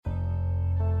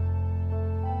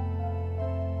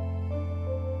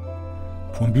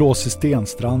På en blåsig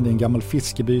stenstrand i en gammal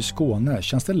fiskeby i Skåne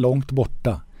känns det långt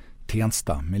borta.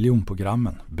 Tensta,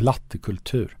 miljonprogrammen,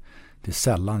 blattekultur. Det är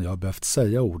sällan jag har behövt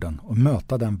säga orden och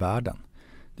möta den världen.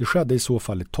 Det skedde i så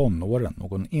fall i tonåren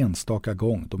någon enstaka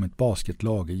gång då mitt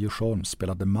basketlag i Djursholm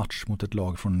spelade match mot ett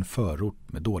lag från en förort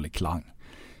med dålig klang.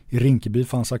 I Rinkeby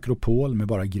fanns Akropol med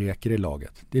bara greker i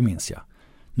laget, det minns jag.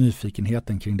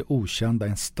 Nyfikenheten kring det okända är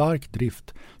en stark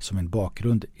drift som en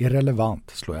bakgrund är relevant,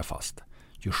 slår jag fast.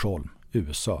 Djursholm,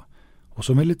 USA. Och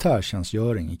så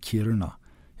militärtjänstgöring i Kiruna.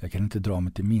 Jag kan inte dra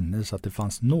mig till minnes att det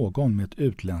fanns någon med ett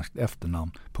utländskt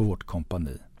efternamn på vårt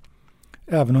kompani.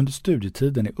 Även under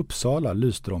studietiden i Uppsala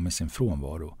lyste de med sin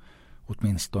frånvaro.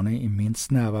 Åtminstone i min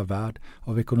snäva värld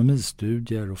av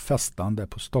ekonomistudier och festande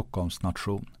på Stockholms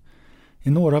nation. I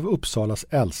några av Uppsalas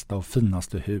äldsta och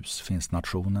finaste hus finns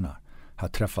nationerna. Här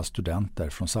träffas studenter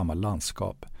från samma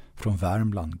landskap. Från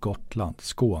Värmland, Gotland,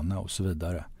 Skåne och så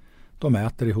vidare. De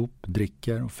äter ihop,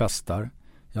 dricker och festar.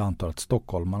 Jag antar att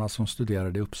stockholmarna som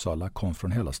studerade i Uppsala kom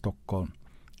från hela Stockholm.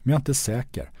 Men jag är inte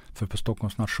säker, för på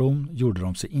Stockholms nation gjorde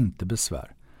de sig inte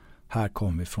besvär. Här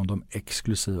kom vi från de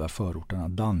exklusiva förorterna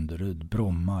Danderyd,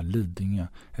 Bromma, Lidingö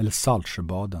eller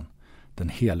Saltsjöbaden. Den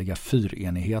heliga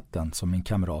fyrenigheten som min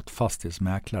kamrat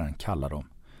fastighetsmäklaren kallar dem.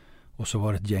 Och så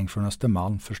var det ett gäng från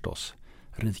Östermalm förstås.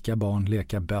 Rika barn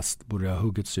leka bäst borde ha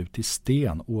huggits ut i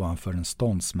sten ovanför den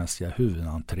ståndsmässiga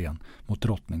huvudentrén mot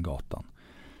Drottninggatan.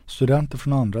 Studenter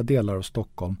från andra delar av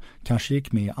Stockholm kanske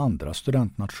gick med i andra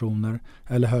studentnationer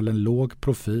eller höll en låg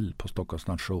profil på Stockholms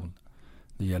nation.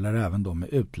 Det gäller även de med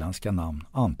utländska namn,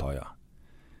 antar jag.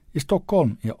 I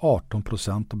Stockholm är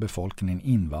 18% av befolkningen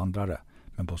invandrare,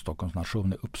 men på Stockholms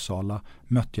nation i Uppsala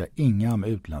mötte jag inga med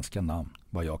utländska namn,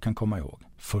 vad jag kan komma ihåg.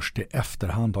 Först i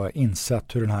efterhand har jag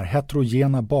insett hur den här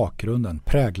heterogena bakgrunden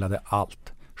präglade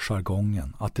allt.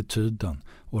 Jargongen, attityden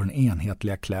och den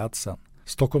enhetliga klädseln.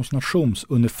 Stockholms nations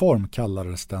uniform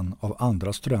kallades den av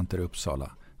andra studenter i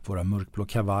Uppsala. Våra mörkblå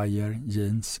kavajer,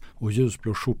 jeans och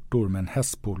ljusblå skjortor med en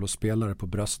hästpolospelare på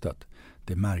bröstet.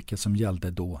 Det märke som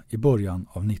gällde då i början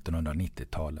av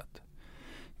 1990-talet.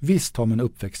 Visst har min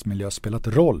uppväxtmiljö spelat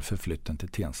roll för flytten till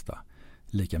Tensta.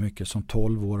 Lika mycket som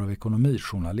 12 år av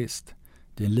ekonomijournalist.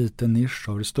 Det är en liten nisch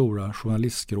av det stora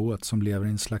journalistskrået som lever i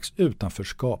en slags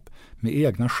utanförskap med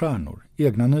egna stjärnor,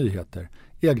 egna nyheter,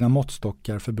 egna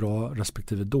måttstockar för bra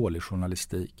respektive dålig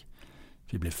journalistik.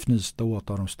 Vi blev fnysta åt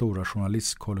av de stora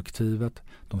journalistkollektivet,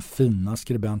 de fina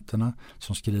skribenterna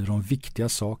som skriver om viktiga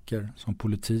saker som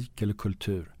politik eller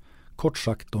kultur. Kort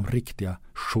sagt de riktiga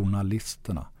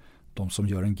journalisterna. De som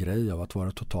gör en grej av att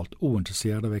vara totalt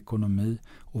ointresserade av ekonomi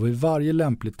och vid varje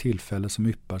lämpligt tillfälle som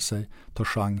yppar sig tar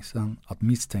chansen att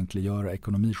misstänkliggöra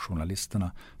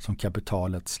ekonomijournalisterna som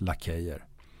kapitalets lakejer.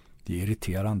 Det är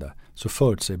irriterande, så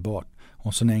förutsägbart och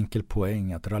en sån enkel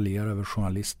poäng att raljera över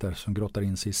journalister som grottar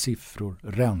in sig i siffror,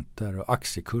 räntor och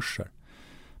aktiekurser.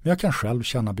 Men jag kan själv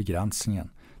känna begränsningen.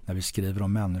 När vi skriver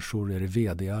om människor är det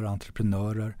vd:ar,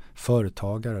 entreprenörer,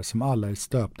 företagare som alla är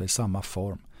stöpta i samma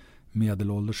form.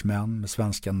 Medelålders män med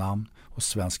svenska namn och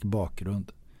svensk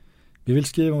bakgrund. Vi vill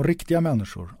skriva om riktiga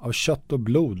människor. Av kött och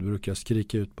blod brukar jag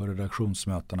skrika ut på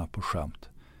redaktionsmötena på skämt.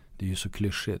 Det är ju så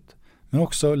klyschigt, men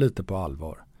också lite på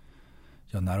allvar.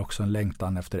 Jag när också en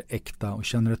längtan efter äkta och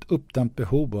känner ett uppdämt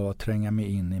behov av att tränga mig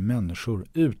in i människor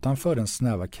utanför den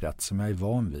snäva krets som jag är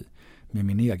van vid, med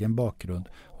min egen bakgrund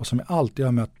och som jag alltid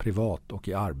har mött privat och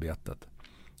i arbetet.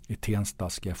 I Tensta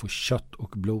ska jag få kött och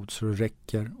blod så det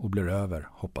räcker och blir över,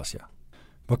 hoppas jag.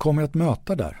 Vad kommer jag att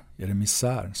möta där? Är det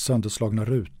misär, sönderslagna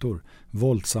rutor,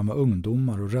 våldsamma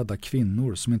ungdomar och rädda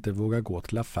kvinnor som inte vågar gå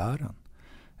till affären?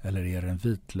 Eller är det en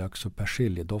vitlöks- och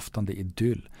persiljedoftande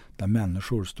idyll där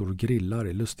människor står och grillar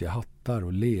i lustiga hattar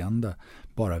och leende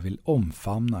bara vill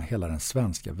omfamna hela den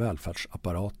svenska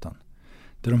välfärdsapparaten?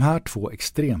 Det är de här två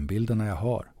extrembilderna jag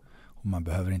har. Och man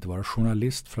behöver inte vara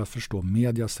journalist för att förstå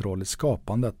medias roll i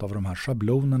skapandet av de här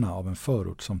schablonerna av en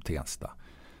förort som Tensta.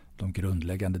 De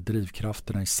grundläggande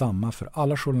drivkrafterna är samma för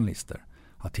alla journalister.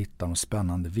 Att hitta de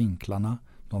spännande vinklarna,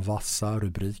 de vassa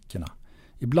rubrikerna.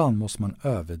 Ibland måste man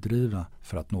överdriva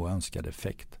för att nå önskad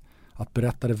effekt. Att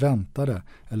berätta det väntade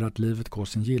eller att livet går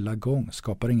sin gilla gång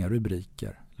skapar inga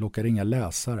rubriker, lockar inga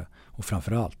läsare och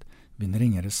framförallt vinner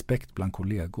ingen respekt bland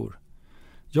kollegor.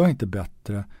 Jag är inte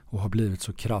bättre och har blivit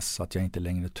så krass att jag inte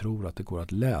längre tror att det går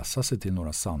att läsa sig till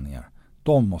några sanningar.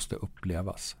 De måste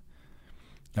upplevas.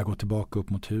 Jag går tillbaka upp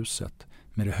mot huset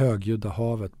med det högljudda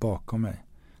havet bakom mig.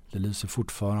 Det lyser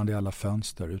fortfarande i alla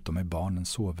fönster utom i barnens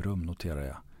sovrum, noterar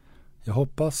jag. Jag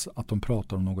hoppas att de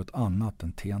pratar om något annat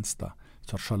än Tensta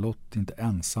så att Charlotte inte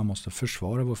ensam måste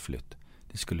försvara vår flytt.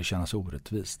 Det skulle kännas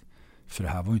orättvist. För det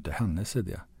här var ju inte hennes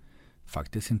idé.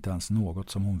 Faktiskt inte ens något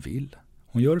som hon vill.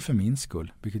 Hon gör det för min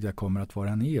skull, vilket jag kommer att vara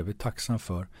en evigt tacksam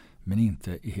för, men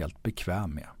inte är helt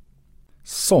bekväm med.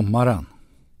 Sommaren.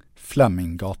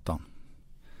 Fleminggatan.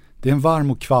 Det är en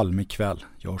varm och kvalmig kväll.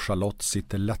 Jag och Charlotte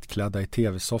sitter lättklädda i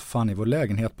tv-soffan i vår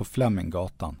lägenhet på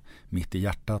Fleminggatan, mitt i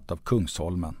hjärtat av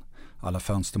Kungsholmen. Alla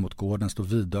fönster mot gården står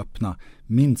vidöppna.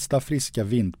 Minsta friska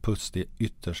vindpust är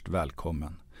ytterst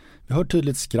välkommen. Vi hör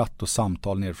tydligt skratt och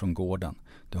samtal ner från gården.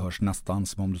 Det hörs nästan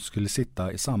som om du skulle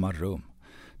sitta i samma rum.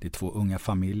 Det är 2 unga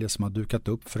familjer som har dukat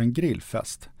upp för en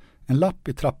grillfest. En lapp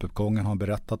i trappuppgången har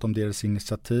berättat om deras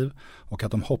initiativ och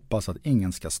att de hoppas att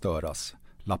ingen ska störas.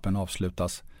 Lappen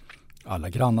avslutas. Alla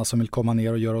grannar som vill komma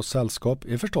ner och göra oss sällskap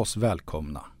är förstås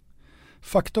välkomna.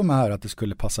 Faktum är att det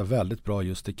skulle passa väldigt bra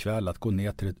just ikväll att gå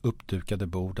ner till det uppdukade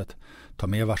bordet, ta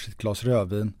med varsitt glas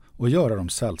rödvin och göra dem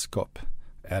sällskap.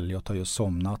 Elliot har ju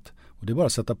somnat och det är bara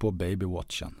att sätta på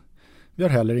babywatchen. Vi har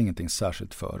heller ingenting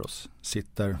särskilt för oss.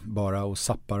 Sitter bara och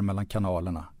zappar mellan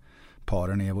kanalerna.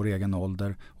 Paren är i vår egen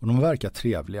ålder och de verkar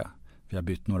trevliga. Vi har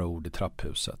bytt några ord i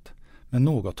trapphuset. Men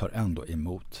något tar ändå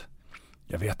emot.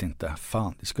 Jag vet inte,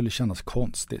 fan, det skulle kännas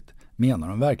konstigt. Menar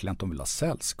de verkligen att de vill ha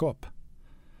sällskap?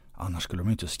 Annars skulle de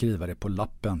inte skriva det på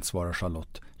lappen, svarar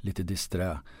Charlotte, lite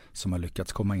disträ, som har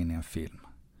lyckats komma in i en film.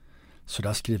 Så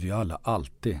där skriver ju alla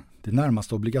alltid. Det är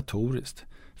närmast obligatoriskt.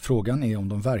 Frågan är om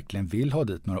de verkligen vill ha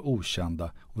dit några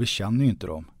okända och vi känner ju inte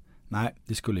dem. Nej,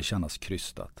 det skulle kännas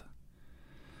krystat.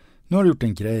 Nu har du gjort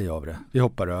en grej av det. Vi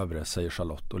hoppar över det, säger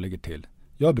Charlotte och lägger till.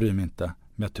 Jag bryr mig inte,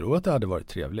 men jag tror att det hade varit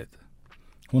trevligt.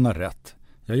 Hon har rätt.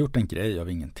 Jag har gjort en grej av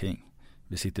ingenting.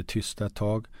 Vi sitter tysta ett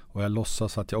tag och jag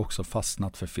låtsas att jag också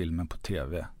fastnat för filmen på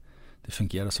tv. Det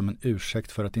fungerar som en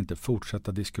ursäkt för att inte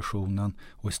fortsätta diskussionen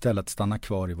och istället stanna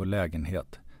kvar i vår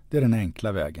lägenhet. Det är den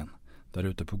enkla vägen. Där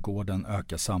ute på gården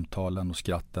ökar samtalen och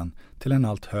skratten till en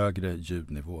allt högre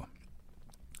ljudnivå.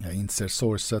 Jag inser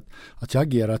sorgset att jag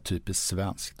agerar typiskt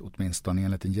svenskt, åtminstone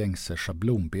enligt den gängse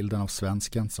schablonbilden av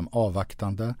svensken som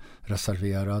avvaktande,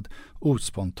 reserverad,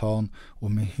 ospontan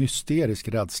och med hysterisk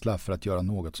rädsla för att göra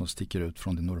något som sticker ut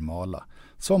från det normala,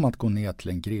 som att gå ner till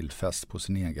en grillfest på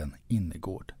sin egen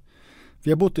innergård.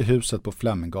 Vi har bott i huset på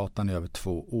Fleminggatan i över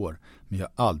 2 år, men jag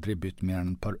har aldrig bytt mer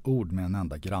än ett par ord med en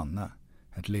enda granne.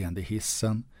 Ett leende i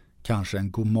hissen, kanske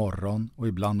en god morgon och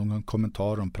ibland någon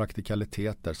kommentar om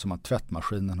praktikaliteter som att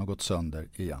tvättmaskinen har gått sönder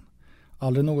igen.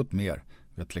 Aldrig något mer.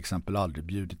 Vi har till exempel aldrig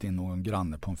bjudit in någon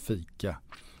granne på en fika.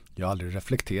 Jag har aldrig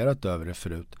reflekterat över det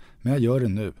förut, men jag gör det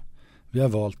nu. Vi har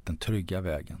valt den trygga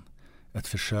vägen. Ett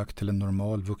försök till en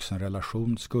normal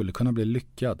vuxenrelation skulle kunna bli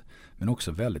lyckad, men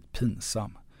också väldigt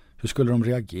pinsam. Hur skulle de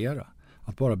reagera?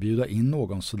 Att bara bjuda in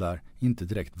någon sådär inte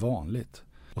direkt vanligt.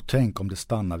 Och tänk om det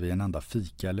stannar vid en enda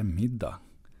fika eller middag.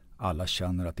 Alla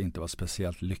känner att det inte var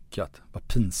speciellt lyckat. Vad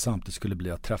pinsamt det skulle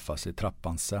bli att träffas i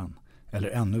trappan sen. Eller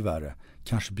ännu värre,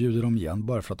 kanske bjuder de igen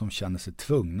bara för att de känner sig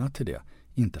tvungna till det.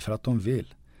 Inte för att de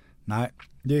vill. Nej,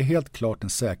 det är helt klart en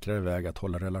säkrare väg att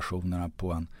hålla relationerna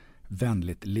på en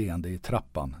vänligt leende i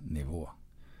trappan nivå.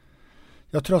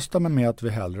 Jag tröstar mig med att vi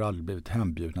heller aldrig blivit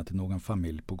hembjudna till någon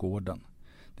familj på gården.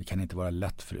 Det kan inte vara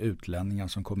lätt för utlänningar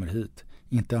som kommer hit.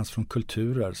 Inte ens från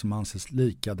kulturer som anses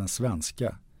lika den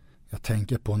svenska. Jag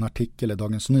tänker på en artikel i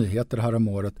Dagens Nyheter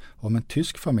häromåret om en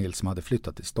tysk familj som hade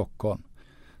flyttat till Stockholm.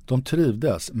 De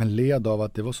trivdes men led av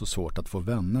att det var så svårt att få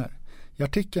vänner. I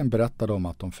artikeln berättade de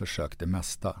att de försökte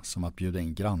mesta, som att bjuda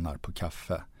in grannar på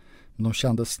kaffe. Men de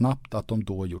kände snabbt att de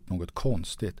då gjort något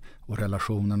konstigt och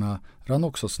relationerna rann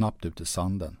också snabbt ut i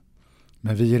sanden.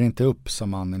 Men vi ger inte upp, sa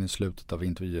mannen i slutet av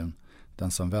intervjun.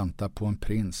 Den som väntar på en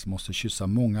prins måste kyssa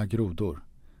många grodor.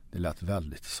 Det lät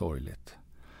väldigt sorgligt.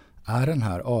 Är den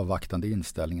här avvaktande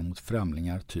inställningen mot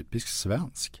främlingar typisk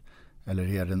svensk? Eller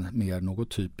är den mer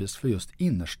något typiskt för just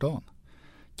innerstan?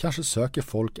 Kanske söker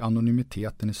folk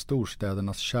anonymiteten i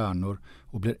storstädernas kärnor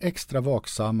och blir extra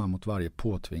vaksamma mot varje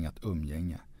påtvingat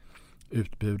umgänge.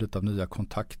 Utbudet av nya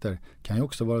kontakter kan ju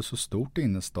också vara så stort i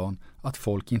innerstan att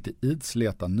folk inte ids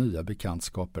leta nya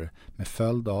bekantskaper med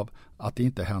följd av att det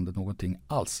inte händer någonting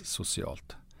alls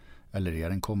socialt. Eller är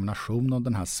det en kombination av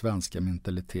den här svenska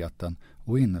mentaliteten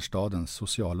och innerstadens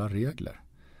sociala regler?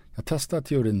 Jag testar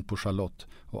teorin på Charlotte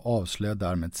och avslöjar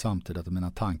därmed samtidigt att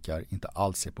mina tankar inte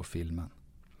alls är på filmen.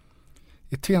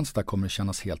 I Tensta kommer det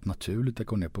kännas helt naturligt att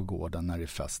gå ner på gården när det är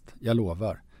fest. Jag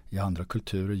lovar, i andra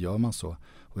kulturer gör man så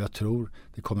och jag tror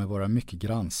det kommer vara mycket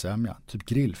grannsämja, typ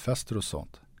grillfester och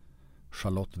sånt.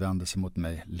 Charlotte vänder sig mot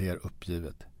mig, ler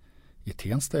uppgivet. I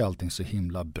Tensta är allting så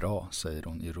himla bra, säger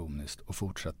hon ironiskt och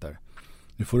fortsätter.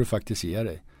 Nu får du faktiskt ge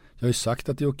dig. Jag har ju sagt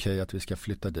att det är okej att vi ska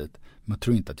flytta dit, men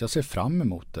tror inte att jag ser fram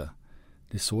emot det.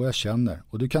 Det är så jag känner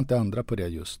och du kan inte ändra på det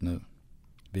just nu.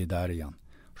 Vi är där igen.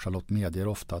 Charlotte medger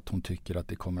ofta att hon tycker att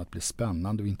det kommer att bli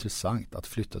spännande och intressant att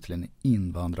flytta till en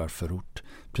invandrarförort.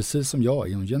 Precis som jag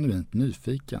är hon genuint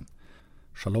nyfiken.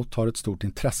 Charlotte har ett stort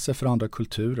intresse för andra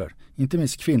kulturer, inte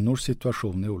minst kvinnors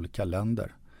situation i olika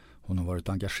länder. Hon har varit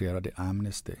engagerad i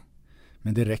Amnesty.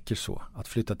 Men det räcker så. Att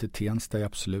flytta till Tensta är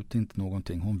absolut inte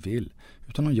någonting hon vill,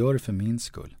 utan hon gör det för min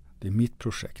skull. Det är mitt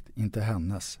projekt, inte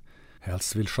hennes.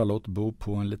 Helst vill Charlotte bo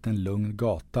på en liten lugn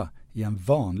gata i en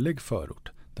vanlig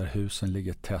förort där husen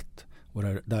ligger tätt och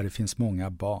där det finns många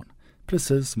barn,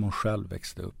 precis som hon själv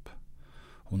växte upp.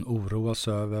 Hon oroas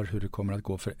över hur det kommer att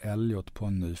gå för Elliot på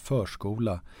en ny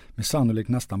förskola med sannolikt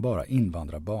nästan bara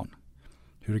invandrarbarn.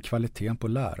 Hur är kvaliteten på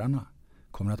lärarna?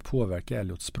 Kommer att påverka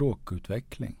Elliots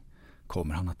språkutveckling?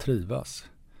 Kommer han att trivas?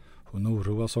 Hon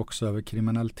oroas också över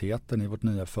kriminaliteten i vårt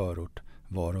nya förort.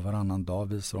 Var och varannan dag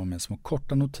visar de med små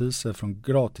korta notiser från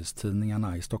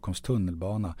gratistidningarna i Stockholms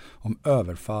tunnelbana om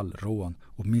överfall, rån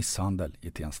och misshandel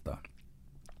i Tensta.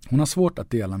 Hon har svårt att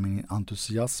dela min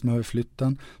entusiasm över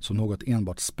flytten som något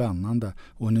enbart spännande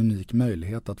och en unik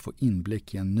möjlighet att få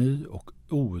inblick i en ny och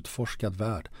outforskad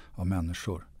värld av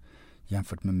människor.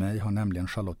 Jämfört med mig har nämligen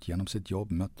Charlotte genom sitt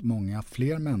jobb mött många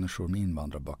fler människor med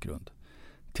invandrarbakgrund.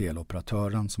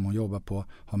 Teleoperatören som hon jobbar på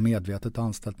har medvetet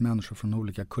anställt människor från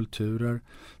olika kulturer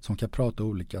som kan prata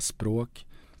olika språk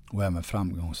och även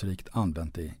framgångsrikt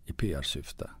använt det i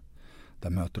PR-syfte. Där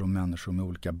möter hon människor med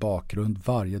olika bakgrund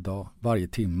varje dag, varje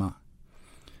timma.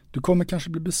 Du kommer kanske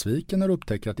bli besviken när du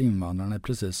upptäcker att invandrarna är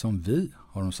precis som vi,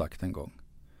 har hon sagt en gång.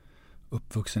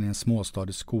 Uppvuxen i en småstad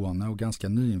i Skåne och ganska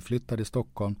nyinflyttad i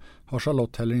Stockholm har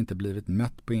Charlotte heller inte blivit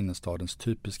mätt på innerstadens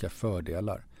typiska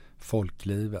fördelar.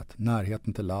 Folklivet,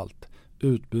 närheten till allt,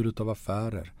 utbudet av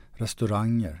affärer,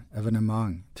 restauranger,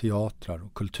 evenemang, teatrar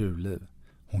och kulturliv.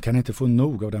 Hon kan inte få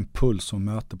nog av den puls hon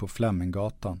möter på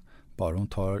Fleminggatan, bara hon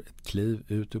tar ett kliv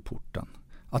ut ur porten.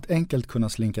 Att enkelt kunna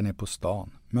slinka ner på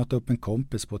stan, möta upp en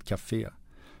kompis på ett café.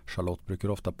 Charlotte brukar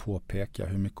ofta påpeka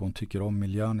hur mycket hon tycker om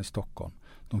miljön i Stockholm.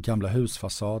 De gamla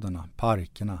husfasaderna,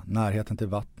 parkerna, närheten till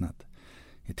vattnet.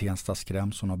 I Tensta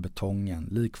skräms hon av betongen,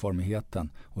 likformigheten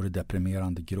och det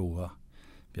deprimerande gråa.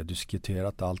 Vi har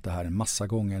diskuterat allt det här en massa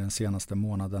gånger de senaste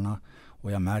månaderna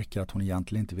och jag märker att hon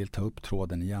egentligen inte vill ta upp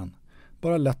tråden igen.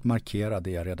 Bara lätt markera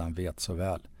det jag redan vet så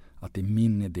väl, att det är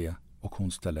min idé och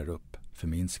hon ställer upp för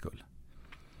min skull.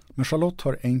 Men Charlotte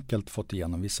har enkelt fått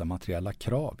igenom vissa materiella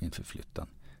krav inför flytten.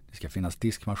 Det ska finnas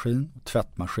diskmaskin och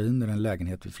tvättmaskin i den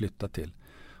lägenhet vi flyttar till.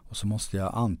 Och så måste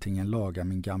jag antingen laga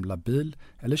min gamla bil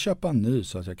eller köpa en ny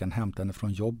så att jag kan hämta henne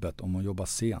från jobbet om hon jobbar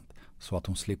sent så att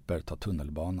hon slipper ta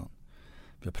tunnelbanan.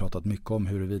 Vi har pratat mycket om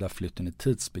huruvida flytten är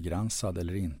tidsbegränsad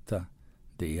eller inte.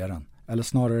 Det är den. Eller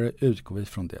snarare utgår vi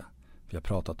från det. Vi har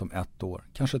pratat om 1 år,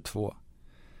 kanske 2.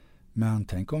 Men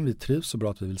tänk om vi trivs så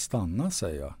bra att vi vill stanna,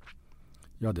 säger jag.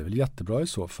 Ja, det är väl jättebra i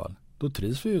så fall. Då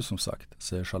trivs vi ju som sagt,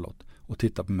 säger Charlotte och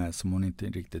tittar på mig som hon inte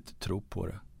riktigt tror på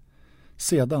det.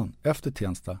 Sedan, efter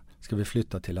Tensta, ska vi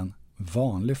flytta till en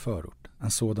vanlig förort.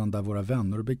 En sådan där våra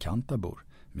vänner och bekanta bor.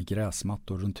 Med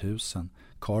gräsmattor runt husen,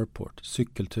 carport,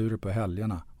 cykelturer på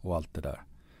helgerna och allt det där.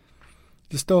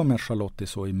 Det stör mig att Charlotte är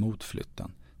så emot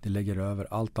flytten. Det lägger över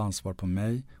allt ansvar på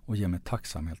mig och ger mig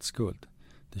tacksamhetsskuld.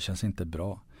 Det känns inte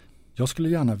bra. Jag skulle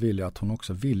gärna vilja att hon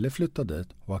också ville flytta dit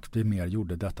och att vi mer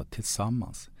gjorde detta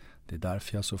tillsammans. Det är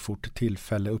därför jag så fort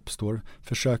tillfälle uppstår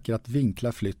försöker att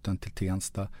vinkla flytten till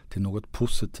Tensta till något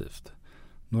positivt.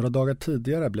 Några dagar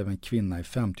tidigare blev en kvinna i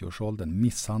 50-årsåldern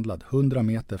misshandlad 100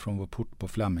 meter från vår port på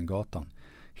Fleminggatan.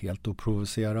 Helt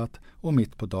oprovocerat och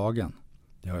mitt på dagen.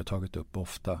 Det har jag tagit upp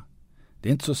ofta. Det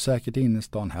är inte så säkert i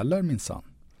innerstan heller, minsann.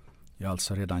 Jag har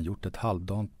alltså redan gjort ett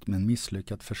halvdant men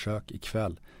misslyckat försök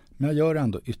ikväll, men jag gör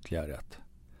ändå ytterligare ett.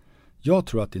 Jag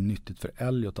tror att det är nyttigt för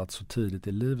Elliot att så tidigt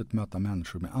i livet möta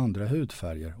människor med andra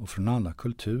hudfärger och från andra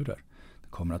kulturer. Det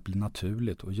kommer att bli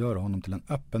naturligt och göra honom till en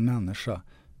öppen människa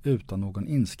utan någon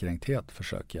inskränkthet,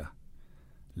 försöker jag.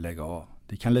 Lägg av,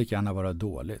 det kan lika gärna vara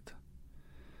dåligt.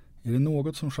 Är det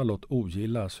något som Charlotte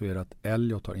ogillar så är det att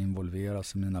Elliot har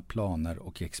involverats i mina planer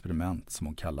och experiment, som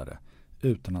hon kallar det.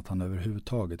 Utan att han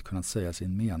överhuvudtaget kunnat säga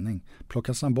sin mening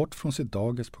plockas han bort från sitt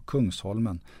dagis på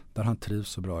Kungsholmen där han trivs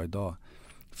så bra idag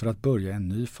för att börja en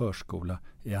ny förskola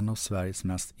i en av Sveriges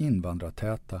mest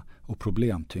invandrartäta och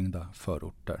problemtyngda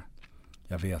förorter.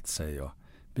 Jag vet, säger jag.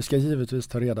 Vi ska givetvis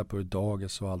ta reda på hur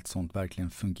dagis och allt sånt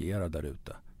verkligen fungerar där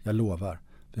ute. Jag lovar.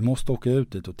 Vi måste åka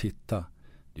ut dit och titta.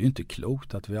 Det är ju inte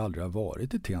klokt att vi aldrig har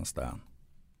varit i Tensta än.